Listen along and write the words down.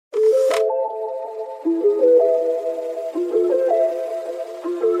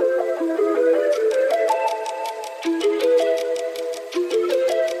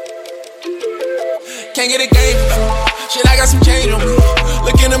Can't get a game. Shit, I got some change on me.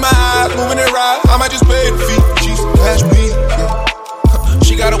 Look into my eyes, moving it right. I might just pay the fee. She's cash me. Yeah.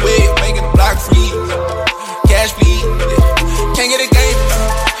 She got a way of making the block free. Cash me. Yeah. Can't get a game.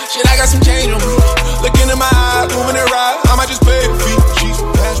 Shit, I got some change on me. Look into my eyes, moving it right. I might just pay the fee. She's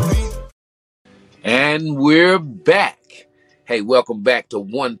cash me. And we're back. Hey, welcome back to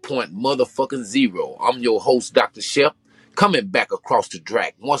 1.0. I'm your host, Dr. Shep, coming back across the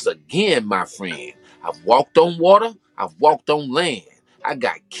track once again, my friend. I've walked on water, I've walked on land. I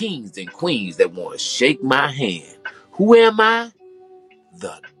got kings and queens that want to shake my hand. Who am I?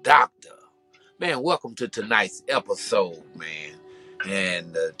 The doctor. Man, welcome to tonight's episode, man.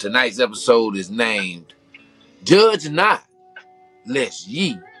 And tonight's episode is named Judge Not, Lest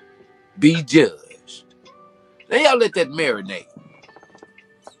Ye Be Judged. Now y'all let that marinate.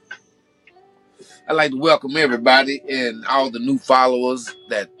 I'd like to welcome everybody and all the new followers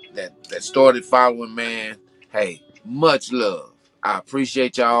that started following, man. Hey, much love. I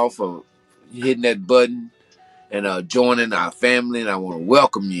appreciate y'all for hitting that button and joining our family, and I want to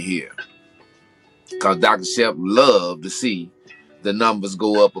welcome you here. Because Dr. Shep love to see the numbers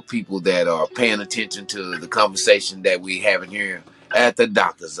go up of people that are paying attention to the conversation that we having here at the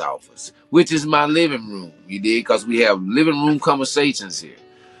doctor's office, which is my living room, you dig? Because we have living room conversations here.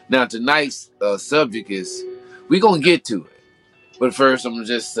 Now, tonight's subject is, we're going to get to it. But first, I'm going to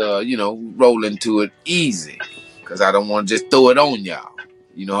just, roll into it easy. Because I don't want to just throw it on y'all.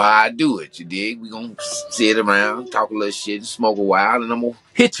 You know how I do it, you dig? We're going to sit around, talk a little shit, and smoke a while, and I'm going to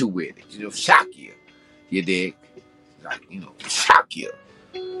hit you with it. Shock you. You dig? Like, shock you.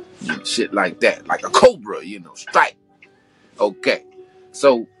 Shit like that. Like a cobra, strike. Okay.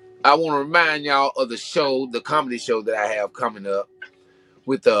 So, I want to remind y'all of the show, the comedy show that I have coming up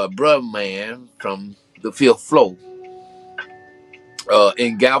with Brother Man from the Fifth Floor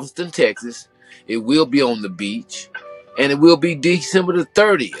in Galveston, Texas. It will be on the beach, and it will be December the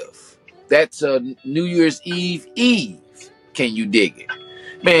 30th. That's New Year's Eve. Can you dig it?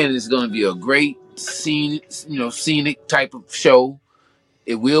 Man, it's going to be a great scenic type of show.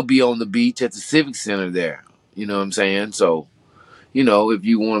 It will be on the beach at the Civic Center there. You know what I'm saying? So, if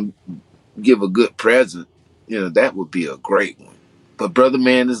you want to give a good present, that would be a great one. But Brother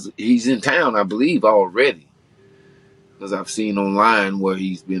Man he's in town, I believe, already. Because I've seen online where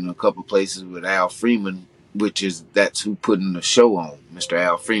he's been a couple places with Al Freeman, that's who putting the show on. Mr.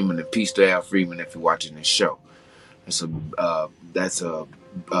 Al Freeman, and peace to Al Freeman if you're watching this show. That's a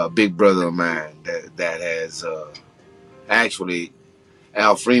big brother of mine that has actually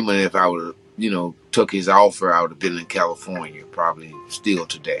Al Freeman. If I would took his offer, I would have been in California, probably still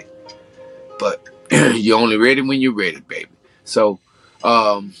today. But you're only ready when you're ready, baby. So,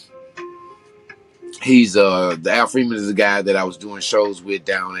 he's the Al Freeman is the guy that I was doing shows with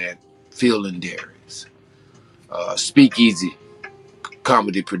down at Field and Dairies, Speakeasy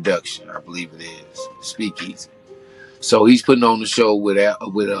Comedy Production, I believe it is, Speakeasy. So he's putting on the show with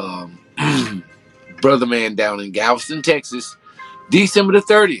Brother Man down in Galveston, Texas, December the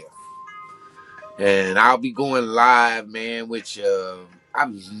 30th, and I'll be going live, man. Which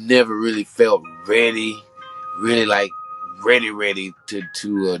I've never really felt ready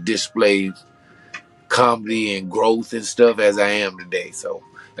to display comedy and growth and stuff as I am today. So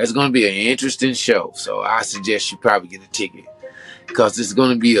that's going to be an interesting show. So I suggest you probably get a ticket, because it's going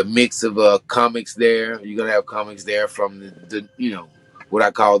to be a mix of comics there. You're going to have comics there from the what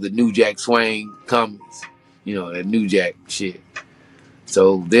I call the New Jack Swing comics, that New Jack shit.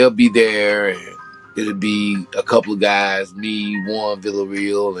 So they'll be there, and it'll be a couple of guys, me, Juan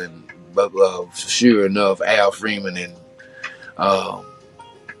Villarreal, and sure enough, Al Freeman and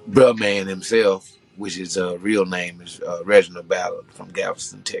Bruh Man himself, which his real name is Reginald Ballard from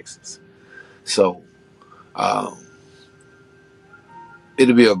Galveston, Texas. So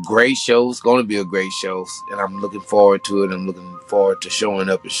it'll be a great show. It's going to be a great show, and I'm looking forward to it. I'm looking forward to showing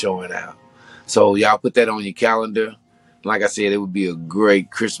up and showing out. So y'all put that on your calendar. Like I said, it would be a great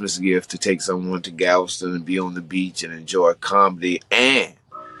Christmas gift to take someone to Galveston and be on the beach and enjoy comedy. And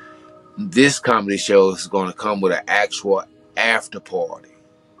this comedy show is going to come with an actual after party.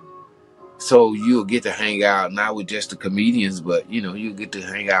 So you'll get to hang out, not with just the comedians, but, you'll get to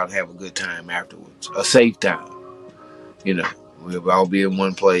hang out and have a good time afterwards. A safe time. We'll all be in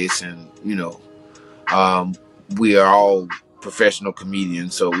one place, and, we are all professional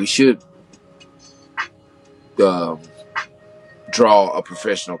comedians, so we should draw a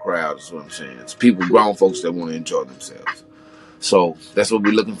professional crowd, is what I'm saying. It's people, grown folks that want to enjoy themselves. So that's what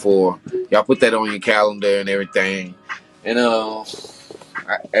we're looking for. Y'all put that on your calendar and everything. And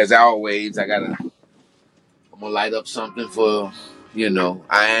as always, I'm gonna light up something for, our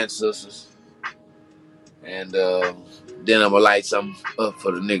ancestors. And then I'm gonna light some up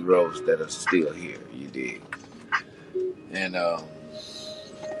for the Negroes that are still here. You dig? And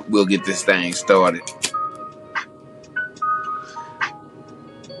we'll get this thing started.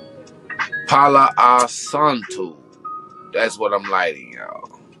 Palo Santo. That's what I'm lighting, y'all.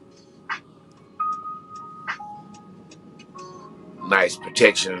 Nice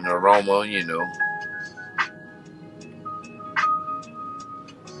protection and aroma, you know.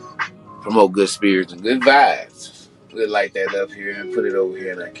 Promote good spirits and good vibes. We'll light that up here and put it over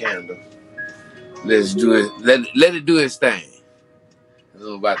here in that candle. Let's do it. Let it do its thing.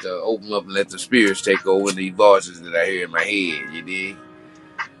 I'm about to open up and let the spirits take over the voices that I hear in my head. You dig?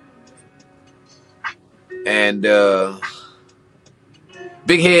 And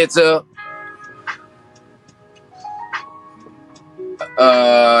big heads up.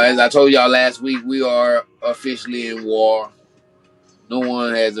 As I told y'all last week, we are officially in war. No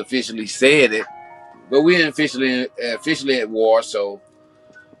one has officially said it, but we're officially at war. So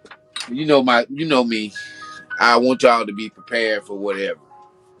you know me. I want y'all to be prepared for whatever.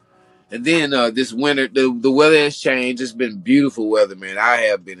 And then this winter, the weather has changed. It's been beautiful weather, man. I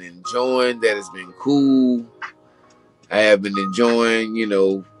have been enjoying that. It's been cool. I have been enjoying,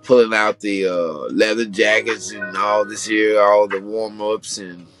 pulling out the leather jackets and all this here, all the warm-ups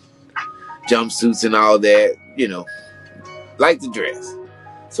and jumpsuits and all that, like the dress.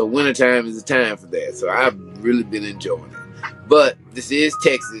 So wintertime is the time for that. So I've really been enjoying it. But this is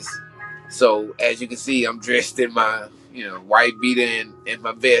Texas. So as you can see, I'm dressed in my, white beater and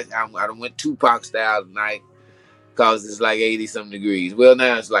my vest. I done went Tupac style tonight because it's like 80-something degrees. Well,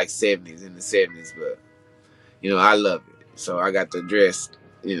 now it's like 70s, in the 70s, but, I love it. So I got to dress,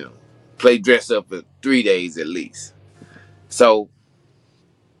 play dress up for 3 days at least. So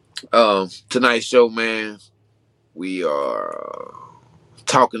tonight's show, man, we are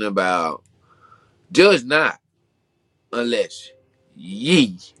talking about judge not unless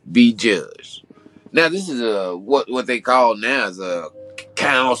ye be judged. Now this is what they call now is a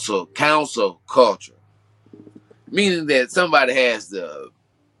counsel culture, meaning that somebody has the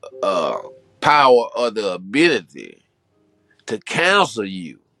power or the ability to counsel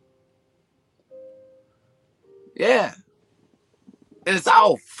you. Yeah, and it's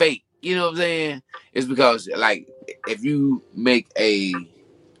all fake. You know what I'm saying? It's because like if you make a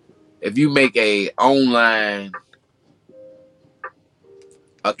online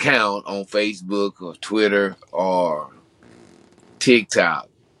account on Facebook or Twitter or TikTok,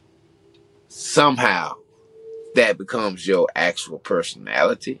 somehow that becomes your actual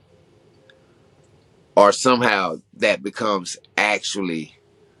personality, or somehow that becomes actually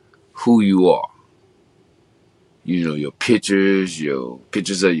who you are. Your pictures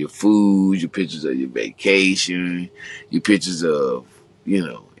of your food, your pictures of your vacation, your pictures of,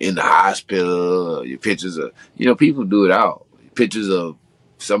 in the hospital, your pictures of, people do it all. Pictures of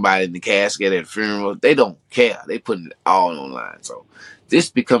somebody in the casket at a funeral, they don't care. They putting it all online. So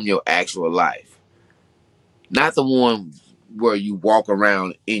this become your actual life. Not the one where you walk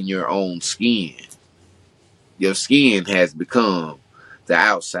around in your own skin. Your skin has become the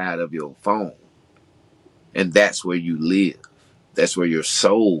outside of your phone. And that's where you live. That's where your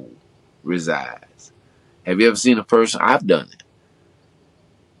soul resides. Have you ever seen a person? I've done it.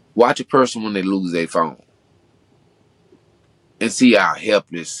 Watch a person when they lose their phone and see how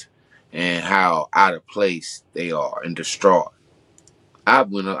helpless and how out of place they are and distraught. I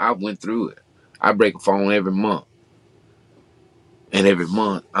went through it. I break a phone every month. And every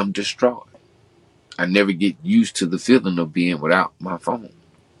month I'm distraught. I never get used to the feeling of being without my phone.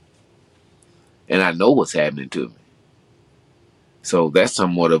 And I know what's happening to me. So that's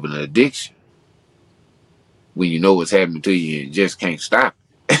somewhat of an addiction. When you know what's happening to you and you just can't stop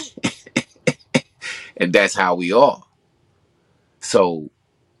it. And that's how we are. So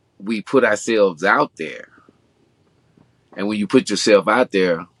we put ourselves out there. And when you put yourself out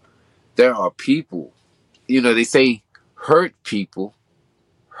there, there are people, they say hurt people.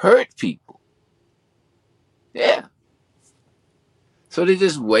 Yeah. So they're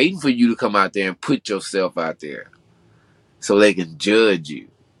just waiting for you to come out there and put yourself out there so they can judge you.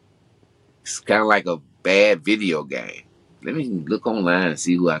 It's kind of like a bad video game. Let me look online and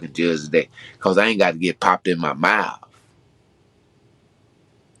see who I can judge today, because I ain't got to get popped in my mouth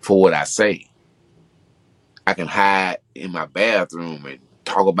for what I say. I can hide in my bathroom and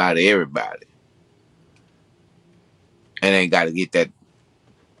talk about everybody. And I ain't got to get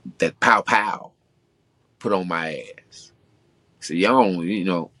that pow put on my ass. So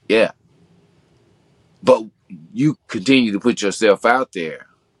y'all, yeah. But you continue to put yourself out there,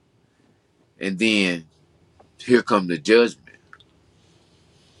 and then here come the judgment.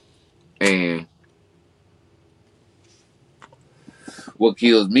 And what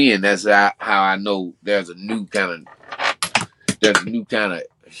kills me, and that's how I know there's a new kind of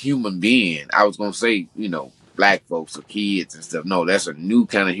human being. I was gonna say, black folks or kids and stuff. No, that's a new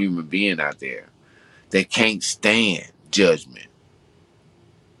kind of human being out there that can't stand judgment.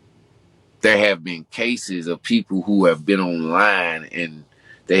 There have been cases of people who have been online and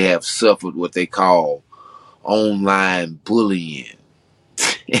they have suffered what they call online bullying.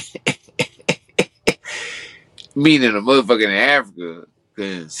 Meaning a motherfucker in Africa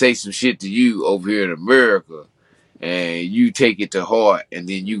can say some shit to you over here in America and you take it to heart and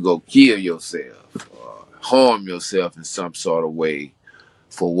then you go kill yourself or harm yourself in some sort of way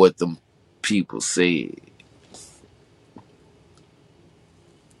for what them people said.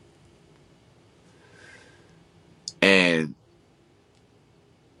 And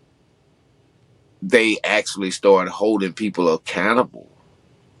they actually started holding people accountable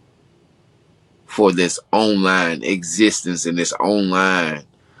for this online existence and this online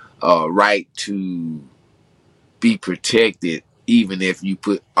right to be protected, even if you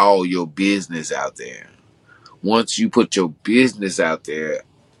put all your business out there. Once you put your business out there,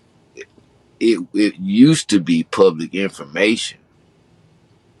 it used to be public information,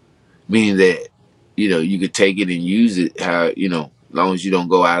 meaning that you could take it and use it how as long as you don't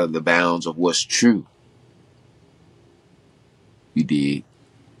go out of the bounds of what's true. You did.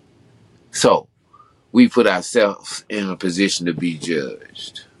 So we put ourselves in a position to be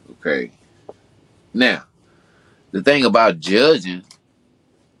judged. Okay. Now, the thing about judging,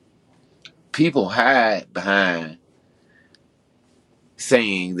 people hide behind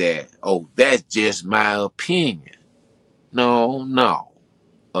saying that, oh, that's just my opinion. No.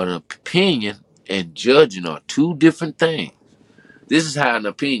 An opinion and judging are two different things. This is how an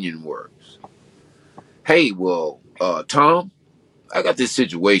opinion works. Hey, well, Tom, I got this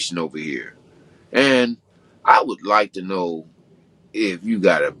situation over here, and I would like to know if you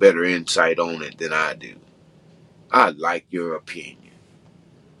got a better insight on it than I do. I'd like your opinion.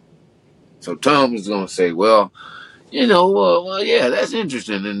 So Tom is going to say, well, yeah, that's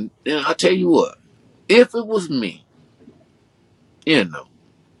interesting. And I'll tell you what, if it was me,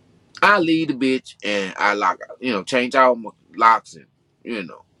 I leave the bitch and I lock her, change all my locks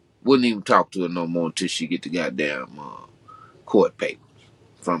and, wouldn't even talk to her no more until she get the goddamn court papers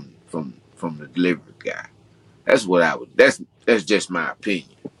from the delivery guy. That's what I would. That's just my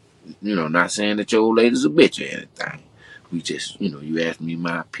opinion. Not saying that your old lady's a bitch or anything. We just, you asked me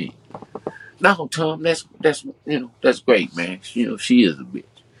my opinion. No, Tom, that's great, man. She is a bitch.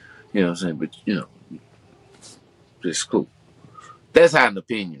 You know what I'm saying? But it's cool. That's how an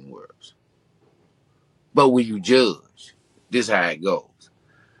opinion works. But when you judge, this is how it goes.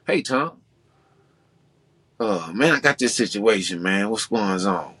 Hey, Tom. Man, I got this situation, man. What's going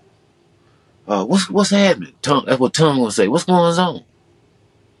on? What's happening? Tom, that's what Tom gonna say. What's going on?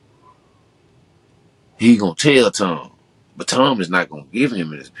 He gonna tell Tom, but Tom is not gonna give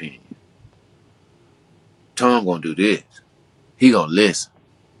him his opinion. Tom gonna do this. He gonna listen,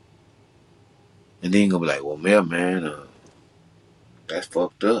 and then he gonna be like, "Well, man, that's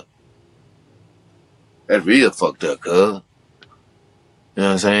fucked up. That's real fucked up, cuz. You know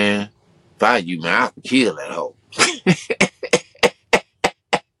what I'm saying? If I you, man, I'll kill that hoe."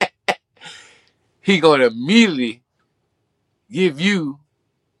 He gonna immediately give you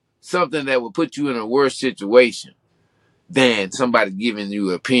something that will put you in a worse situation than somebody giving you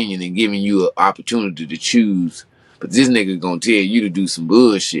an opinion and giving you an opportunity to choose. But this nigga gonna tell you to do some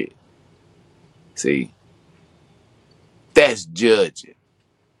bullshit. See? That's judging.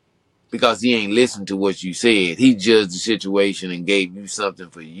 Because he ain't listened to what you said. He judged the situation and gave you something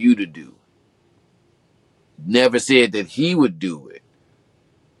for you to do. Never said that he would do it.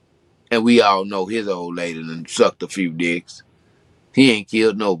 And we all know his old lady done sucked a few dicks. He ain't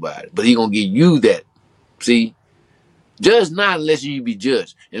killed nobody. But he gonna give you that. See? Judge not unless you be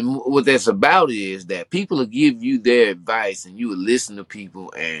judged. And what that's about is that people will give you their advice and you will listen to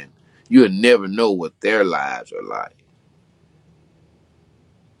people and you'll never know what their lives are like.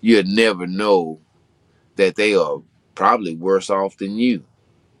 You'll never know that they are probably worse off than you.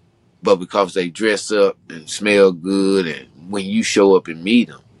 But because they dress up and smell good and when you show up and meet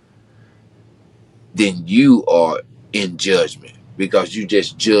them, then you are in judgment because you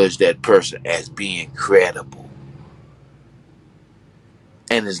just judge that person as being credible.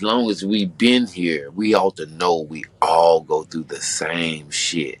 And as long as we've been here, we ought to know we all go through the same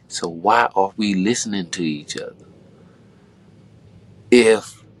shit. So why are we listening to each other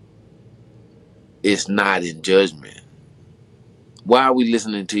if it's not in judgment? Why are we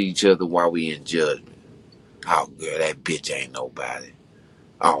listening to each other while we in judgment? Oh, girl, that bitch ain't nobody.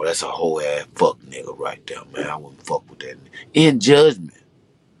 Oh, that's a whole ass fuck nigga right there, man. I wouldn't fuck with that. In judgment,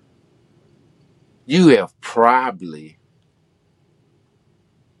 you have probably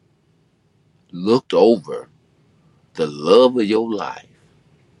looked over the love of your life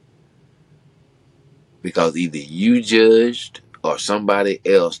because either you judged or somebody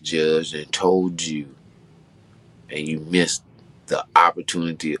else judged and told you, and you missed the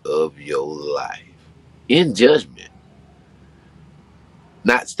opportunity of your life. In judgment.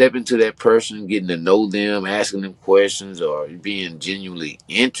 Not stepping to that person, getting to know them, asking them questions, or being genuinely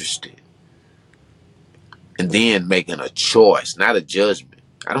interested. And then making a choice, not a judgment.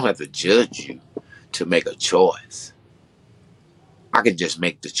 I don't have to judge you to make a choice. I can just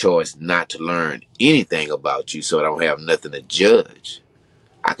make the choice not to learn anything about you so I don't have nothing to judge.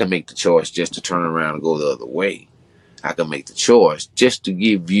 I can make the choice just to turn around and go the other way. I can make the choice just to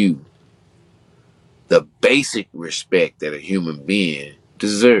give you the basic respect that a human being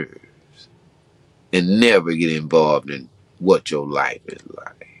deserves and never get involved in what your life is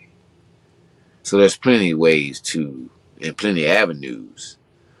like. So there's plenty of ways to, and plenty of avenues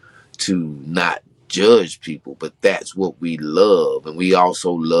to not judge people, but that's what we love. And we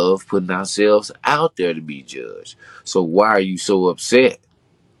also love putting ourselves out there to be judged. So why are you so upset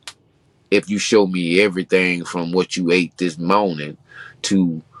if you show me everything from what you ate this morning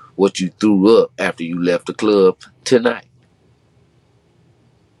to what you threw up after you left the club tonight?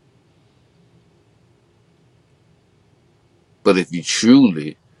 But if you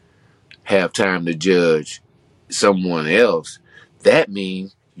truly have time to judge someone else, that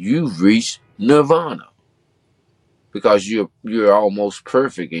means you've reached nirvana. Because you're almost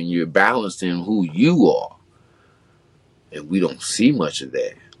perfect and you're balanced in who you are. And we don't see much of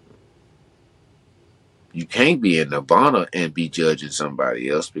that. You can't be in nirvana and be judging somebody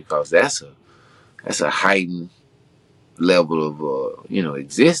else because that's a heightened level of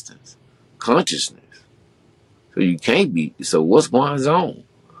existence, consciousness. So you can't be. So what's going on?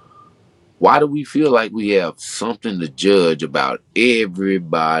 Why do we feel like we have something to judge about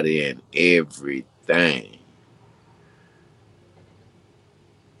everybody and everything?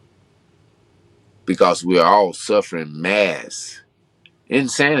 Because we're all suffering mass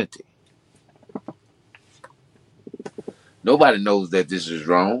insanity. Nobody knows that this is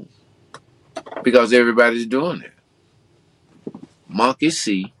wrong because everybody's doing it. Monkey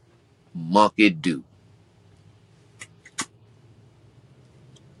see, monkey do.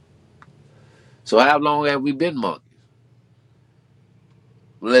 So how long have we been monkeys?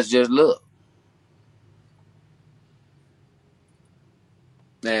 Well, let's just look.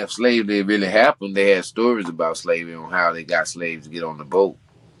 Now, if slavery really happened, they had stories about slavery on how they got slaves to get on the boat.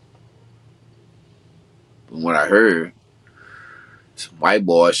 From what I heard, some white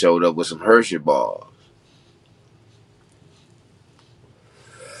boy showed up with some Hershey bars.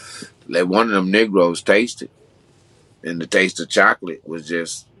 Let one of them Negroes taste it. And the taste of chocolate was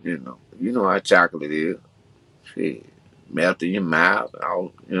just, you know how chocolate is. Shit, melt in your mouth,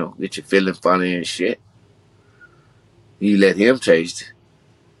 all, get you feeling funny and shit. You let him taste it.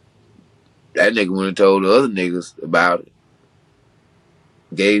 That nigga went and told the other niggas about it.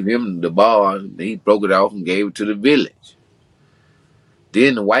 Gave him the bar, and he broke it off and gave it to the village.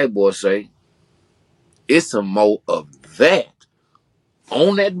 Then the white boy say, it's some more of that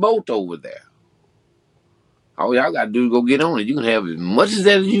on that boat over there. All y'all got to do is go get on it. You can have as much of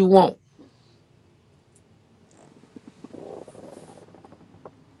that as you want.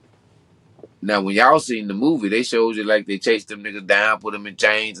 Now, when y'all seen the movie, they showed you like they chased them niggas down, put them in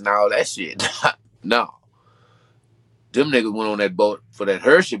chains and all that shit. No. Them niggas went on that boat for that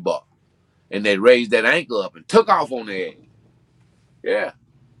Hershey bar. And they raised that anchor up and took off on their head. Yeah.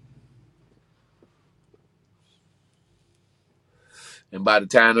 And by the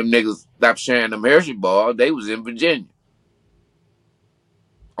time them niggas stopped sharing them Hershey bars, they was in Virginia.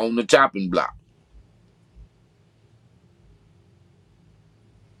 On the chopping block.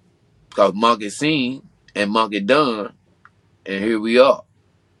 Because monkey seen and monkey done, and here we are,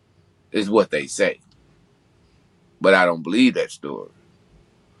 is what they say. But I don't believe that story.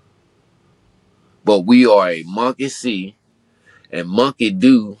 But we are a monkey see and monkey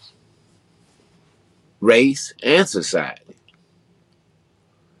do race and society.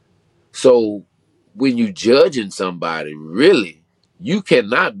 So when you judging somebody, really, you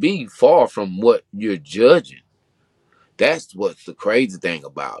cannot be far from what you're judging. That's what's the crazy thing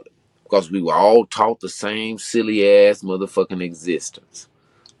about it. Because we were all taught the same silly ass motherfucking existence.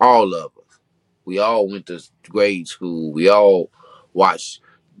 All of us. We all went to grade school. We all watched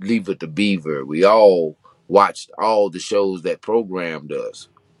Leave It to Beaver. We all watched all the shows that programmed us.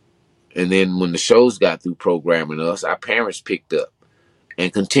 And then when the shows got through programming us, our parents picked up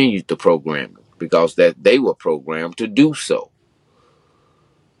and continued to program them because that they were programmed to do so.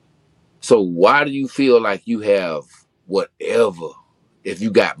 So why do you feel like you have whatever? If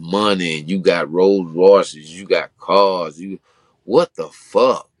you got money and you got Rolls Royces, you got cars, what the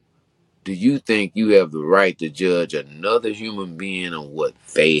fuck? Do you think you have the right to judge another human being on what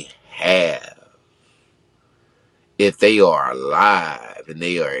they have? If they are alive and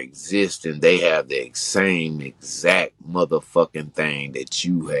they are existing, they have the same exact motherfucking thing that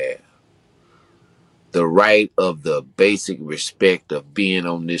you have. The right of the basic respect of being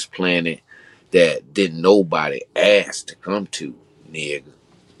on this planet that didn't nobody ask to come to, nigga.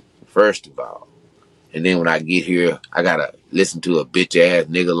 First of all. And then when I get here, I gotta listen to a bitch ass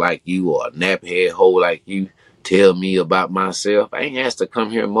nigga like you or a naphead hoe like you tell me about myself. I ain't asked to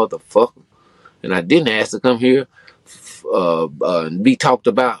come here, motherfucker. And I didn't ask to come here and be talked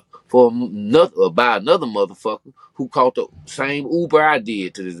about by another motherfucker who caught the same Uber I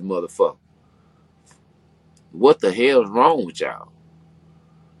did to this motherfucker. What the hell is wrong with y'all?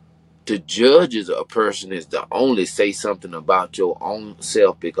 To judge as a person is to only say something about your own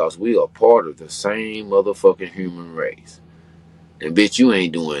self because we are part of the same motherfucking human race. And bitch, you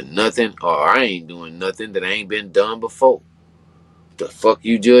ain't doing nothing, or I ain't doing nothing that ain't been done before. The fuck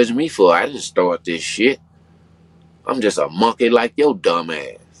you judge me for? I didn't start this shit. I'm just a monkey like your dumb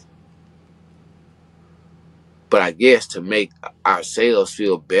ass. But I guess to make ourselves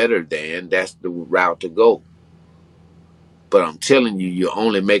feel better than, that's the route to go. But I'm telling you, you're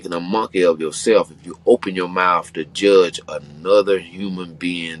only making a monkey of yourself if you open your mouth to judge another human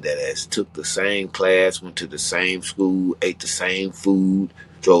being that has took the same class, went to the same school, ate the same food,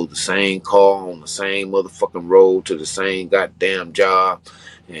 drove the same car on the same motherfucking road to the same goddamn job,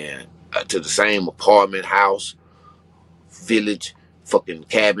 and to the same apartment, house, village, fucking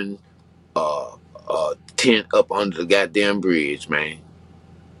cabin, tent up under the goddamn bridge, man.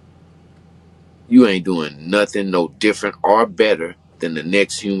 You ain't doing nothing no different or better than the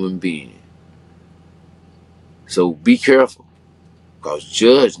next human being. So be careful. Because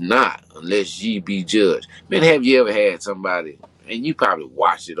judge not unless ye be judged. Man, have you ever had somebody, and you probably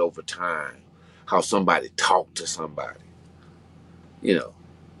watched it over time, how somebody talked to somebody? You know,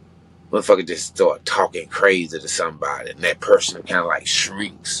 motherfucker just start talking crazy to somebody, and that person kind of like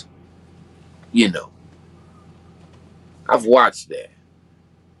shrinks. You know. I've watched that.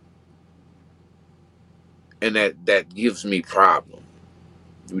 And that gives me problem.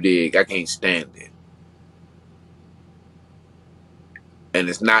 You dig? I can't stand it. And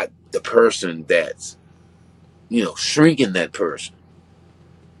it's not the person that's, shrinking that person.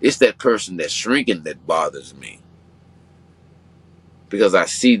 It's that person that's shrinking that bothers me. Because I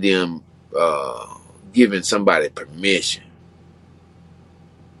see them giving somebody permission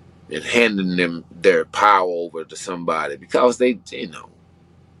and handing them their power over to somebody because they,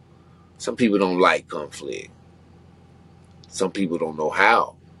 some people don't like conflict. Some people don't know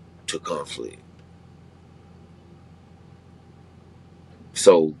how to conflict.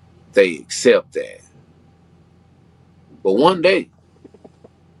 So they accept that. But one day,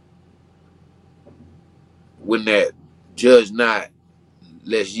 when that judge not,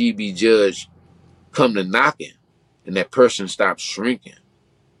 lest ye be judged, come to knocking, and that person stops shrinking,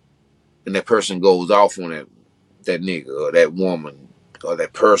 and that person goes off on that nigga or that woman or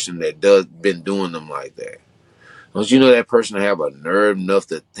that person that been doing them like that. Don't you know that person have a nerve enough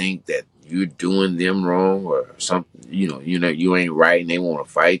to think that you're doing them wrong or something? You ain't right, and they want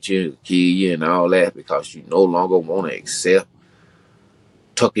to fight you, kill you, and all that because you no longer want to accept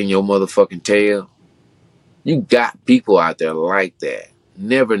tucking your motherfucking tail. You got people out there like that,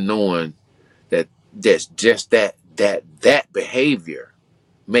 never knowing that that's just that behavior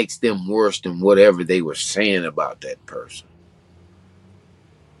makes them worse than whatever they were saying about that person.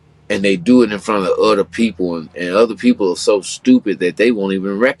 And they do it in front of other people, and other people are so stupid that they won't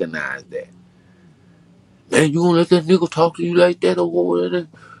even recognize that. Man, you gonna let that nigga talk to you like that? That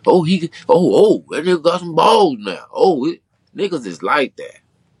nigga got some balls now. Niggas is like that.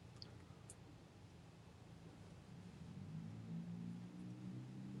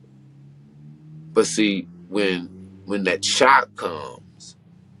 But see, when that shock comes,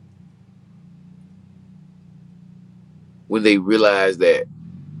 when they realize that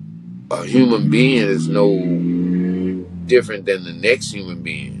a human being is no different than the next human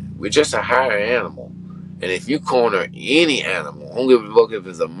being, we're just a higher animal. And if you corner any animal, I don't give a fuck if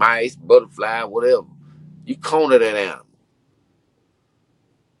it's a mice, butterfly, whatever, you corner that animal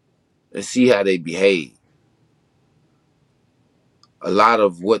and see how they behave. A lot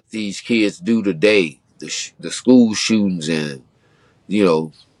of what these kids do today, the school shootings and,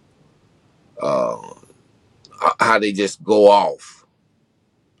 how they just go off.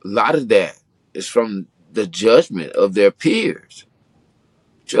 A lot of that is from the judgment of their peers,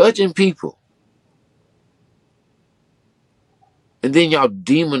 judging people. And then y'all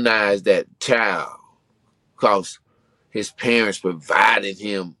demonize that child because his parents provided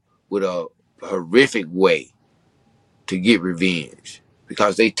him with a horrific way to get revenge.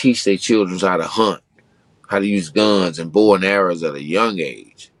 Because they teach their children how to hunt, how to use guns and bow and arrows at a young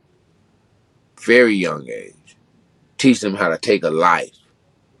age, very young age. Teach them how to take a life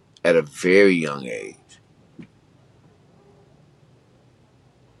at a very young age.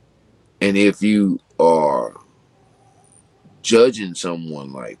 And if you are judging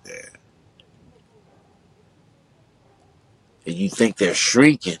someone like that, and you think they're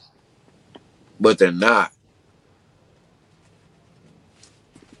shrinking, but they're not,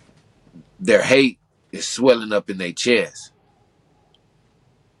 their hate is swelling up in their chest.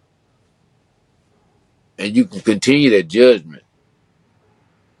 And you can continue that judgment,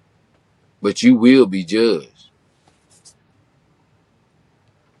 but you will be judged.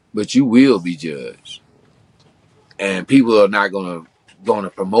 But you will be judged. And people are not gonna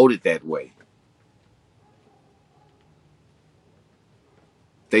promote it that way.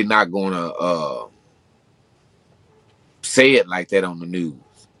 They're not gonna say it like that on the news.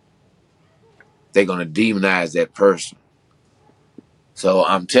 They're gonna demonize that person. So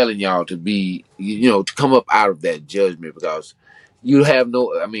I'm telling y'all to be, to come up out of that judgment, because you have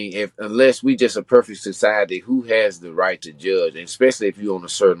no, unless we just a perfect society, who has the right to judge? And especially if you're on a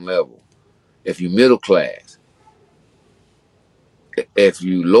certain level. If you're middle class, if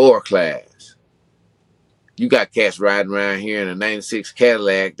you lower class, you got cats riding around here in a 96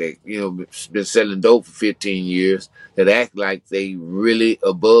 Cadillac that, been selling dope for 15 years that act like they really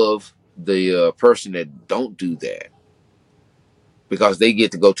above the person that don't do that. Because they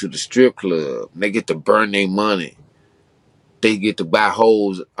get to go to the strip club. They get to burn their money. They get to buy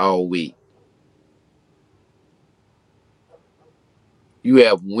hoes all week. You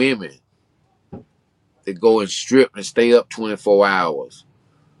have women that go and strip and stay up 24 hours.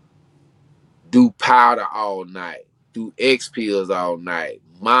 Do powder all night. Do X pills all night.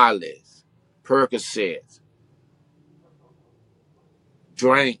 Molly's. Percocets.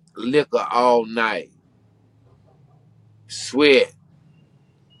 Drink liquor all night. Sweat.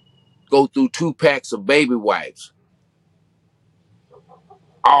 Go through 2 packs of baby wipes.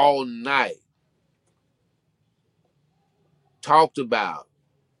 All night. Talked about.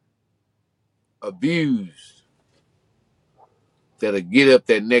 Abused. That'll get up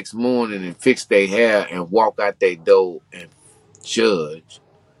that next morning and fix their hair and walk out their door and judge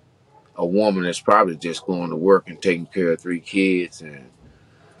a woman that's probably just going to work and taking care of 3 kids and,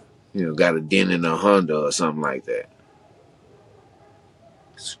 got a dent in a Honda or something like that.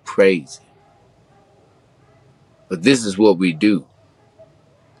 It's crazy. But this is what we do.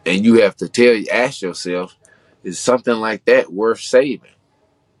 And you have to ask yourself, is something like that worth saving?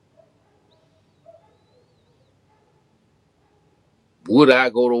 Would I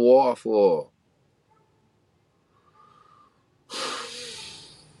go to war for?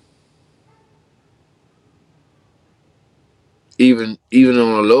 Even on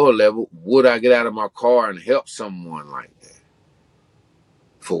a lower level, would I get out of my car and help someone like that?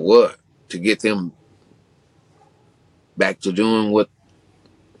 For what? To get them back to doing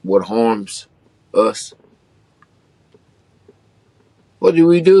what harms us? What do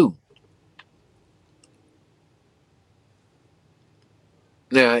we do?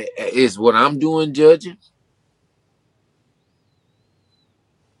 Now, is what I'm doing judging?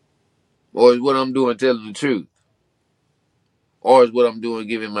 Or is what I'm doing telling the truth? Or is what I'm doing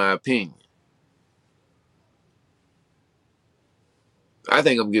giving my opinion? I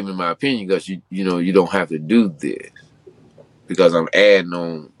think I'm giving my opinion because you don't have to do this. Because I'm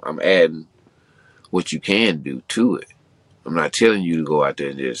adding what you can do to it. I'm not telling you to go out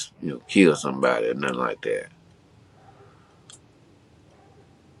there and just, kill somebody or nothing like that.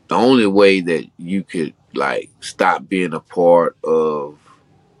 The only way that you could stop being a part of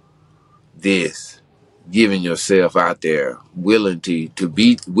this, giving yourself out there willingly to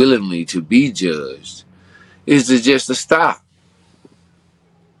be judged, is to just to stop.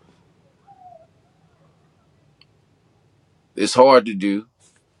 It's hard to do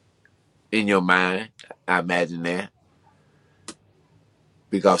in your mind, I imagine that.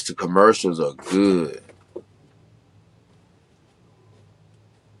 Because the commercials are good.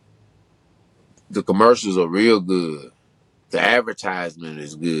 The commercials are real good. The advertisement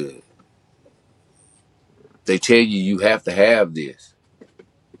is good. They tell you have to have this.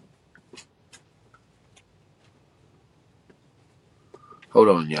 Hold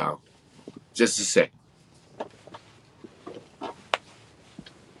on, y'all. Just a second.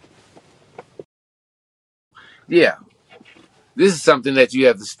 Yeah, this is something that you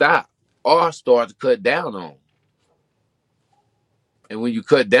have to stop or start to cut down on. And when you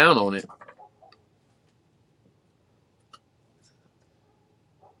cut down on it,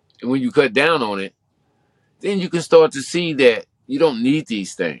 then you can start to see that you don't need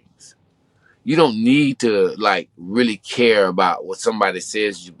these things. You don't need to like really care about what somebody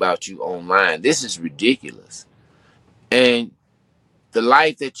says about you online. This is ridiculous. And the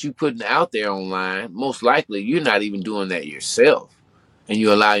life that you putting out there online, most likely you're not even doing that yourself. And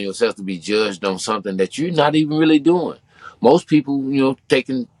you allow yourself to be judged on something that you're not even really doing. Most people,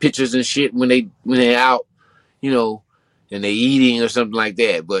 taking pictures and shit when they're out, you know, and they eating or something like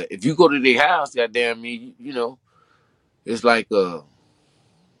that. But if you go to their house, goddamn me, it's like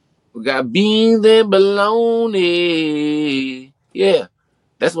we got beans and bologna. Yeah,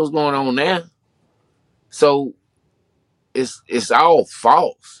 that's what's going on now. So it's all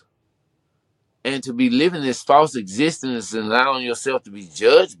false. And to be living this false existence and allowing yourself to be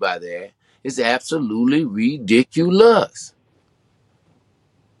judged by that is absolutely ridiculous.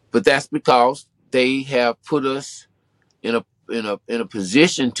 But that's because they have put us in a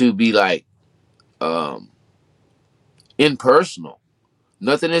position to be like impersonal.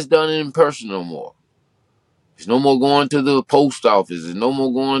 Nothing is done impersonal no more. There's no more going to the post office. There's no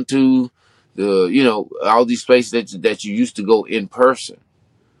more going to all these places that you used to go in person.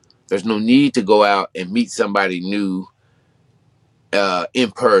 There's no need to go out and meet somebody new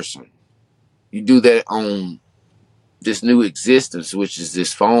in person. You do that on this new existence, which is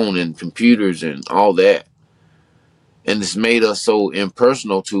this phone and computers and all that. And it's made us so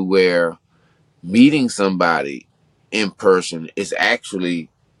impersonal to where meeting somebody in person is actually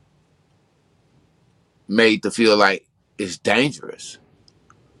made to feel like it's dangerous.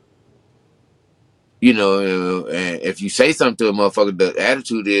 And if you say something to a motherfucker, the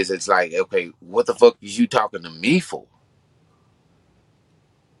attitude is, it's like, okay, what the fuck is you talking to me for?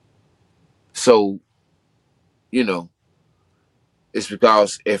 So, it's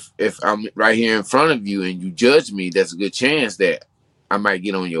because if I'm right here in front of you and you judge me, there's a good chance that I might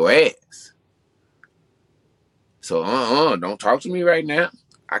get on your ass. So, don't talk to me right now.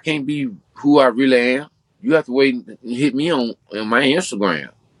 I can't be who I really am. You have to wait and hit me on my Instagram.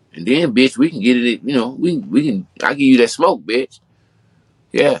 And then, bitch, we can get it, we can, I'll give you that smoke, bitch.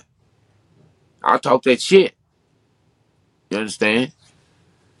 Yeah. I'll talk that shit. You understand?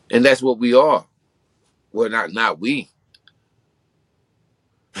 And that's what we are. Well, not we.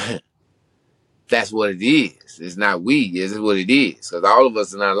 That's what it is. It's not we. It's what it is. Because all of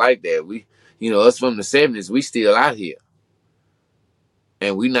us are not like that. We, us from the 70s, we still out here.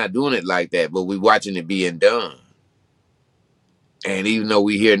 And we not doing it like that, but we watching it being done. And even though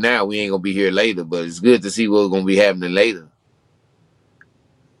we here now, we ain't going to be here later. But it's good to see what's going to be happening later.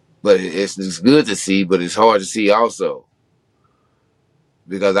 But it's good to see, but it's hard to see also.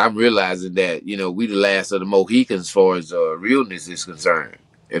 Because I'm realizing that, we the last of the Mohicans as far as realness is concerned.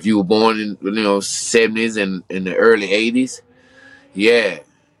 If you were born in, 70s and in the early 80s, yeah,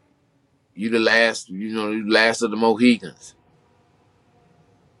 you the last, the last of the Mohicans.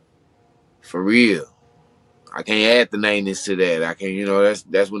 For real. I can't add the nameless to that. I can't,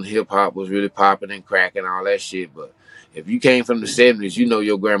 that's when hip hop was really popping and cracking all that shit. But if you came from the 70s, you know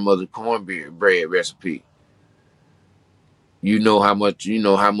your grandmother's cornbread recipe. You know how much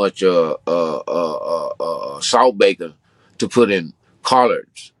salt baker to put in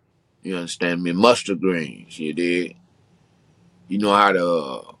collards. You understand me? Mustard greens, you did. You know how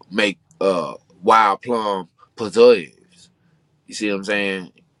to make wild plum preserves. You see what I'm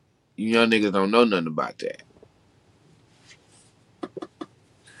saying? You young niggas don't know nothing about that.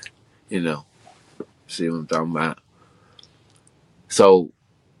 See what I'm talking about? So,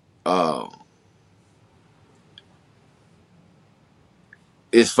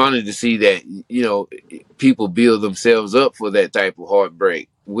 it's funny to see that, people build themselves up for that type of heartbreak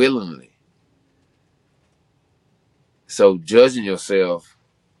willingly. So judging yourself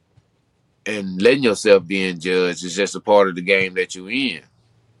and letting yourself being judged is just a part of the game that you're in.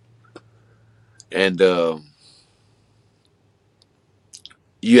 And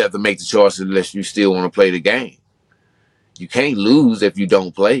you have to make the choice unless you still want to play the game. You can't lose if you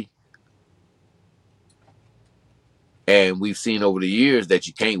don't play. And we've seen over the years that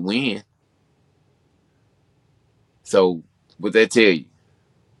you can't win. So what that tell you?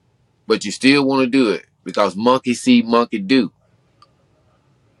 But you still want to do it because monkey see, monkey do.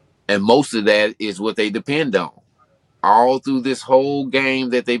 And most of that is what they depend on. All through this whole game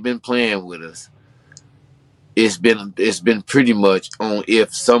that they've been playing with us, it's been pretty much on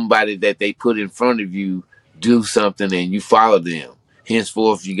if somebody that they put in front of you do something and you follow them.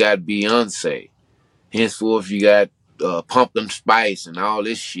 Henceforth, you got Beyonce. Henceforth, you got pumpkin spice and all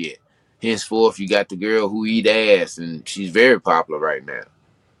this shit. Henceforth, you got the girl who eat ass, and she's very popular right now.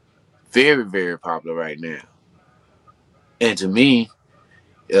 Very, very popular right now. And to me,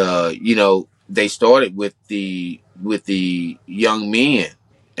 they started with the young men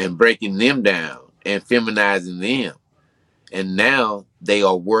and breaking them down and feminizing them, and now they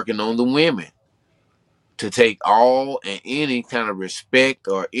are working on the women to take all and any kind of respect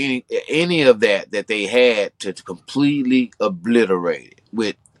or any of that they had to completely obliterate it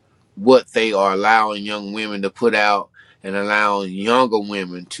with what they are allowing young women to put out and allowing younger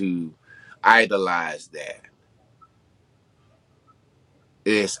women to idolize that.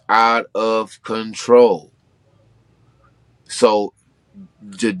 It's out of control. So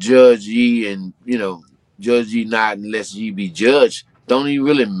to judge ye and, judge ye not unless ye be judged don't even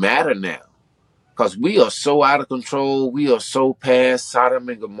really matter now. Because we are so out of control. We are so past Sodom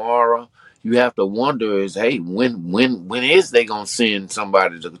and Gomorrah. You have to wonder is, hey, when is they going to send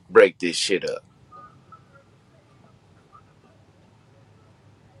somebody to break this shit up?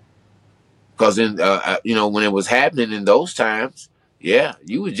 Because when it was happening in those times, yeah,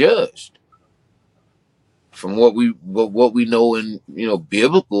 you were judged. From what we know in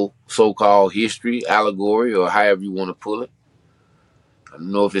biblical so-called history, allegory, or however you want to pull it. I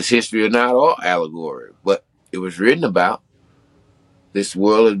don't know if it's history or not, or allegory, but it was written about. This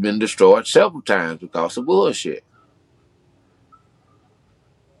world has been destroyed several times because of bullshit.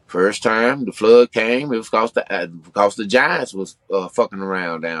 First time the flood came, it was because the giants was fucking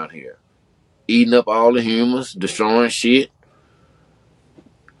around down here, eating up all the humans, destroying shit.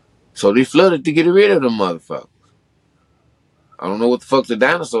 So they flooded to get rid of them motherfuckers. I don't know what the fuck the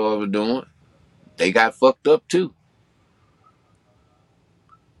dinosaurs were doing. They got fucked up too.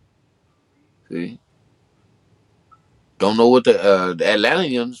 See? Don't know what the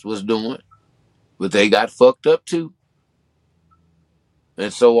Atlanteans was doing, but they got fucked up too.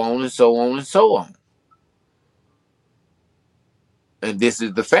 And so on and so on and so on. And this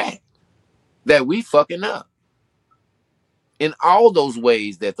is the fact that we fucking up. In all those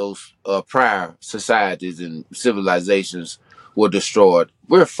ways that those prior societies and civilizations were destroyed,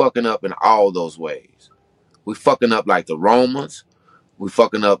 we're fucking up in all those ways. We fucking up like the Romans. We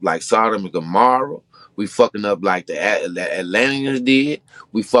fucking up like Sodom and Gomorrah. We fucking up like the Atlanteans did.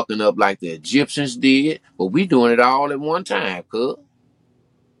 We fucking up like the Egyptians did. But we doing it all at one time, cuz.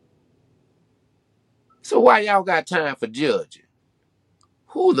 So why y'all got time for judging?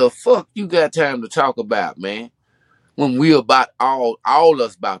 Who the fuck you got time to talk about, man? When we about all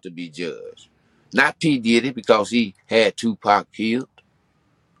us about to be judged. Not P. Diddy because he had Tupac killed.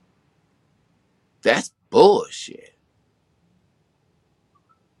 That's bullshit.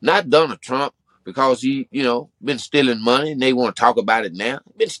 Not Donald Trump because he, been stealing money and they want to talk about it now.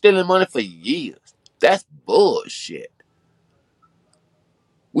 Been stealing money for years. That's bullshit.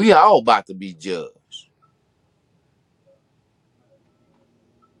 We all about to be judged.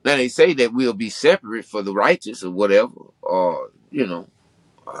 Now they say that we'll be separate for the righteous or whatever, or,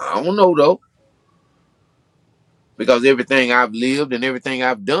 I don't know though. Because everything I've lived and everything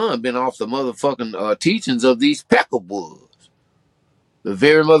I've done been off the motherfucking teachings of these peckerwoods. The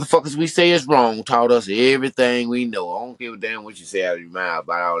very motherfuckers we say is wrong taught us everything we know. I don't give a damn what you say out of your mouth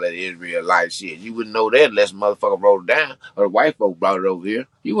about all that Israelite shit. You wouldn't know that unless motherfucker wrote it down or the white folk brought it over here.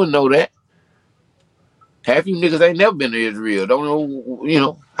 You wouldn't know that. Half you niggas ain't never been to Israel. Don't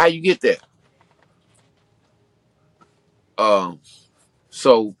know, how you get there.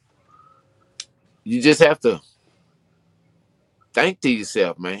 So you just have to think to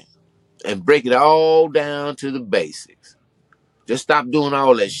yourself, man, and break it all down to the basics. Just stop doing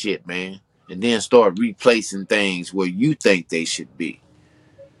all that shit, man, and then start replacing things where you think they should be.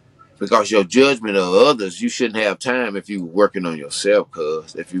 Because your judgment of others, you shouldn't have time if you were working on yourself,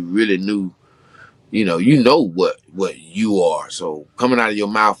 cuz if you really knew, you know what you are. So coming out of your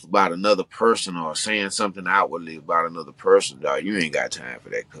mouth about another person or saying something outwardly about another person, dog, you ain't got time for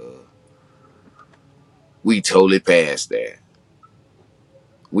that, cuz. We totally past that.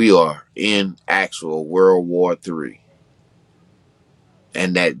 We are in actual World War III.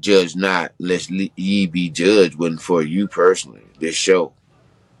 And that judge not, lest ye be judged, wasn't for you personally. This show.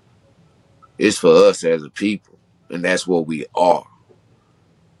 It's for us as a people. And that's what we are.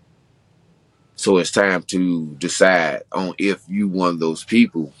 So it's time to decide on if you one of those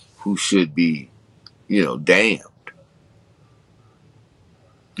people who should be, damned.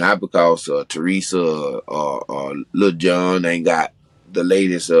 Not because Teresa or Lil Jon ain't got the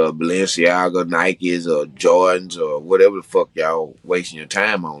latest Balenciaga, Nikes, or Jordans, or whatever the fuck y'all wasting your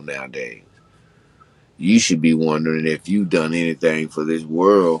time on nowadays. You should be wondering if you've done anything for this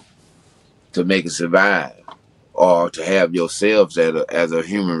world to make it survive, or to have yourselves as a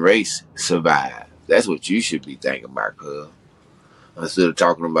human race survive. That's what you should be thinking about, cuz. Instead of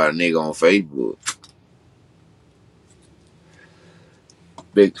talking about a nigga on Facebook.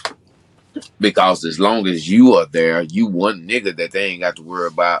 Because as long as you are there, you one nigga that they ain't got to worry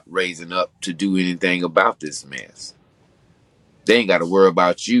about raising up to do anything about this mess. They ain't got to worry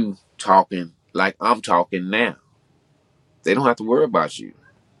about you talking like I'm talking now. They don't have to worry about you.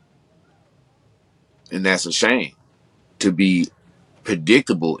 And that's a shame to be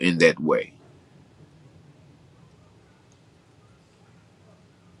predictable in that way.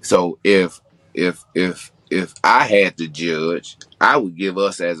 So if I had to judge, I would give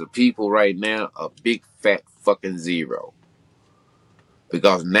us as a people right now a big fat fucking 0.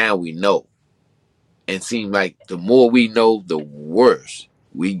 Because now we know. And seem like the more we know, the worse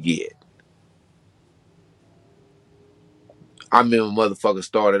we get. I remember motherfuckers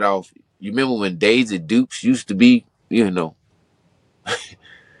started off. You remember when Daisy Dukes used to be,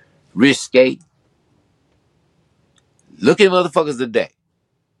 risque? Look at motherfuckers today.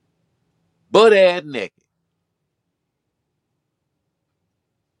 Butt ass naked.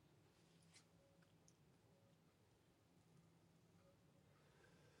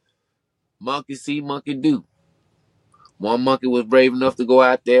 Monkey see, monkey do. One monkey was brave enough to go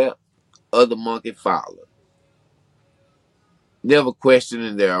out there, other monkey followed. Never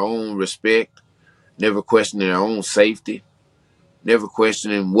questioning their own respect, never questioning their own safety, never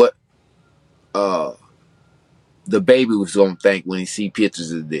questioning what the baby was gonna think when he see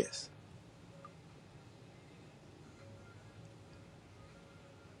pictures of this.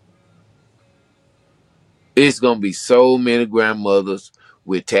 It's gonna be so many grandmothers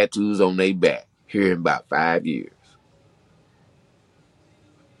with tattoos on their back here in about 5 years.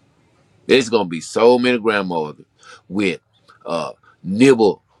 There's gonna be so many grandmothers with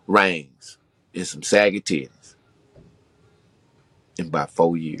nibble rings and some saggy titties in about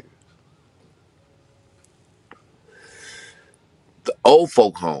 4 years. The old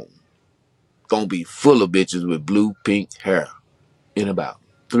folk home gonna be full of bitches with blue pink hair in about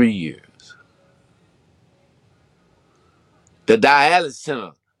 3 years. The dialysis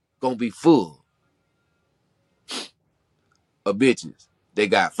center gonna be full of bitches that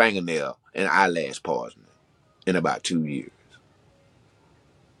got fingernail and eyelash poisoning in about 2 years.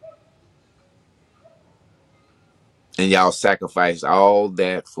 And y'all sacrifice all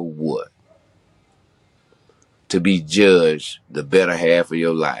that for what? To be judged the better half of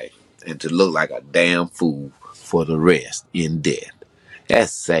your life and to look like a damn fool for the rest in death.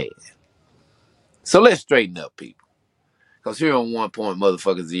 That's sad. So let's straighten up, people. Because here on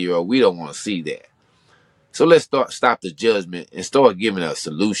 1.0, we don't want to see that. So let's stop the judgment and start giving a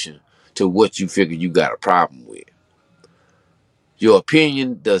solution to what you figure you got a problem with. Your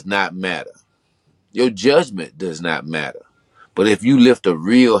opinion does not matter. Your judgment does not matter. But if you lift a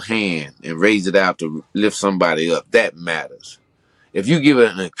real hand and raise it out to lift somebody up, that matters. If you give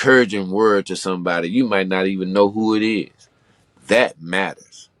an encouraging word to somebody, you might not even know who it is. That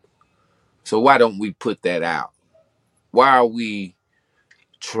matters. So why don't we put that out? Why are we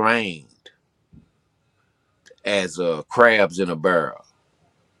trained as crabs in a barrel?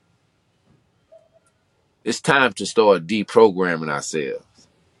 It's time to start deprogramming ourselves.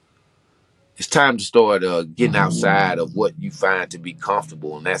 It's time to start getting outside of what you find to be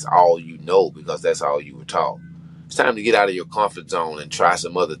comfortable, and that's all you know because that's all you were taught. It's time to get out of your comfort zone and try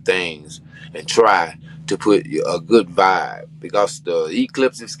some other things and try to put a good vibe because the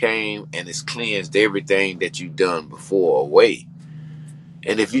eclipses came and it's cleansed everything that you've done before away.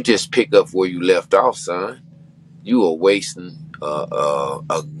 And if you just pick up where you left off, son, you are wasting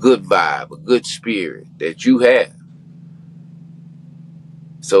a good vibe, a good spirit that you have.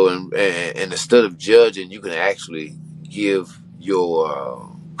 So, and instead of judging, you can actually give your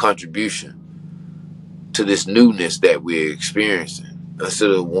contribution to this newness that we're experiencing.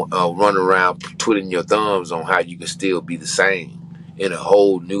 Instead of running around twiddling your thumbs on how you can still be the same in a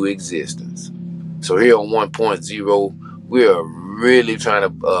whole new existence. So here on 1.0, we are really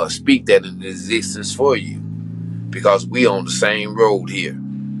trying to speak that into existence for you because we on the same road here.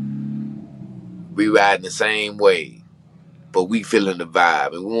 We riding the same way. But we feeling the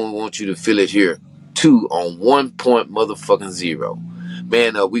vibe, and we want you to feel it here too on 1.0.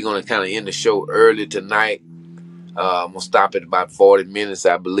 Man, we're gonna kind of end the show early tonight. I'm gonna stop at about 40 minutes,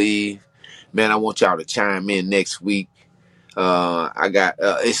 I believe. Man, I want y'all to chime in next week. I got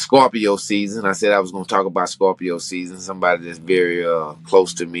it's Scorpio season. I said I was gonna talk about Scorpio season. Somebody that's very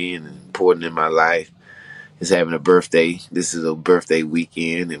close to me and important in my life. is having a birthday. This is a birthday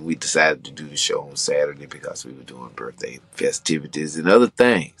weekend, and we decided to do the show on Saturday because we were doing birthday festivities and other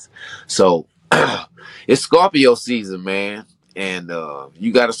things. So it's Scorpio season, man. And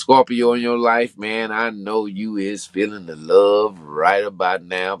you got a Scorpio in your life, man. I know you is feeling the love right about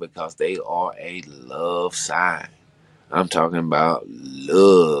now because they are a love sign. I'm talking about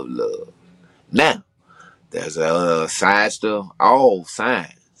love. Now, there's a side to all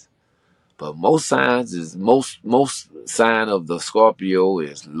signs, but most signs is most sign of the Scorpio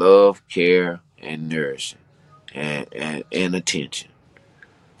is love, care, and nourishing, and attention.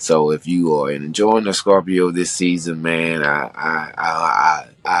 So if you are enjoying the Scorpio this season, man,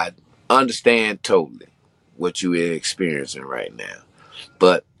 I understand totally what you are experiencing right now.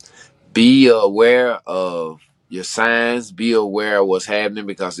 But be aware of your signs. Be aware of what's happening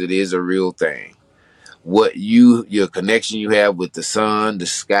because it is a real thing. Your connection you have with the sun, the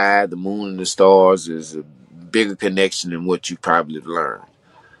sky, the moon, and the stars is a bigger connection than what you probably have learned.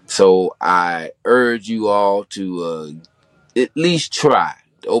 So I urge you all to at least try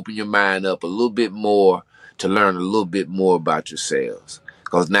to open your mind up a little bit more to learn a little bit more about yourselves.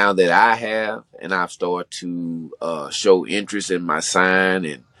 Because now that I have, and I've started to show interest in my sign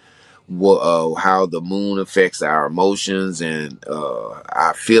and how the moon affects our emotions and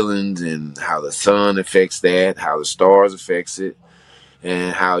our feelings, and how the sun affects that, how the stars affects it,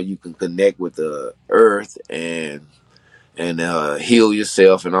 and how you can connect with the earth and heal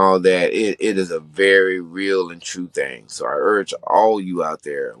yourself and all that. It is a very real and true thing. So I urge all you out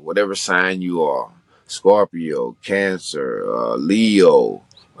there, whatever sign you are, Scorpio, Cancer, Leo,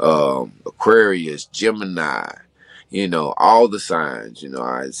 Aquarius, Gemini, all the signs,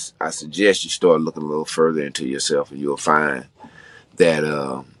 I suggest you start looking a little further into yourself, and you'll find that,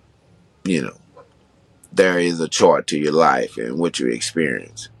 there is a chart to your life and what you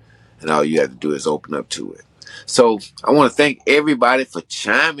experience. And all you have to do is open up to it. So I want to thank everybody for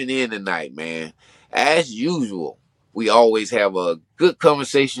chiming in tonight, man. As usual, we always have a good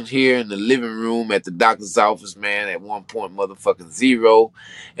conversation here in the living room at the doctor's office, man, at 1.0.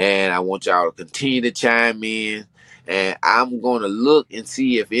 And I want y'all to continue to chime in. And I'm going to look and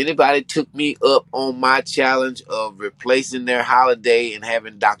see if anybody took me up on my challenge of replacing their holiday and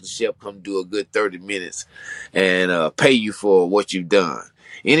having Dr. Shep come do a good 30 minutes and pay you for what you've done.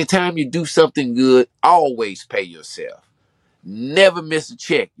 Anytime you do something good, always pay yourself. Never miss a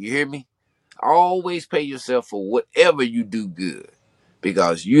check. You hear me? Always pay yourself for whatever you do good,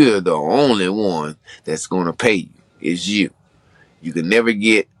 because you're the only one that's going to pay you. Is you. You can never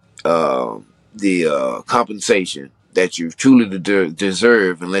get the compensation that you truly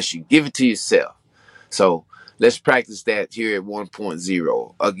deserve unless you give it to yourself. So let's practice that here at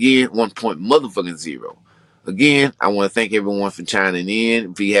 1.0. Again, 1.0. Again, I want to thank everyone for chiming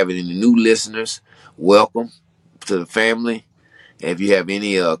in. If you have any new listeners, welcome to the family. And if you have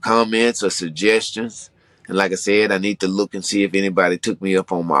any comments or suggestions, and like I said, I need to look and see if anybody took me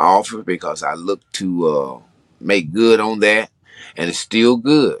up on my offer, because I look to make good on that. And it's still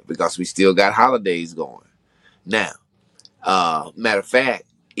good because we still got holidays going. Now, matter of fact,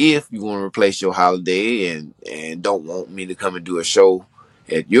 if you want to replace your holiday and don't want me to come and do a show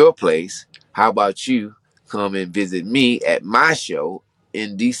at your place, how about you come and visit me at my show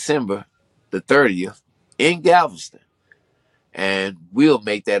in December the 30th in Galveston? And we'll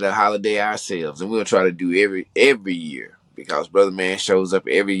make that a holiday ourselves, and we'll try to do every year, because Brother Man shows up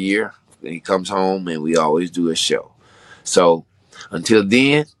every year. He comes home and we always do a show. So until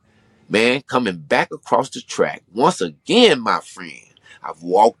then, man, coming back across the track once again, my friend. I've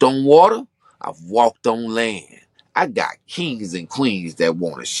walked on water. I've walked on land. I got kings and queens that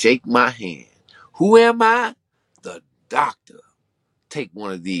want to shake my hand. Who am I? The doctor. Take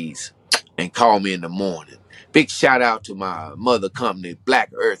one of these and call me in the morning. Big shout out to my mother company,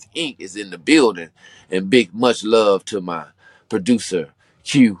 Black Earth Inc. is in the building. And big much love to my producer,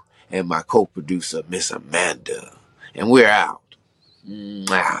 Q, and my co-producer, Miss Amanda. And we're out.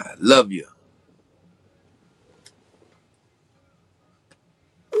 Mwah. Love you.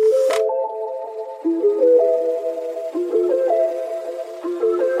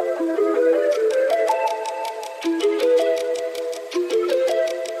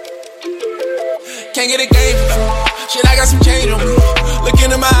 Can't get a game for free. Shit, I got some change on me. Look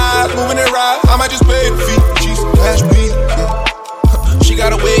into my eyes, moving it right. I might just pay the fee. She's cash me.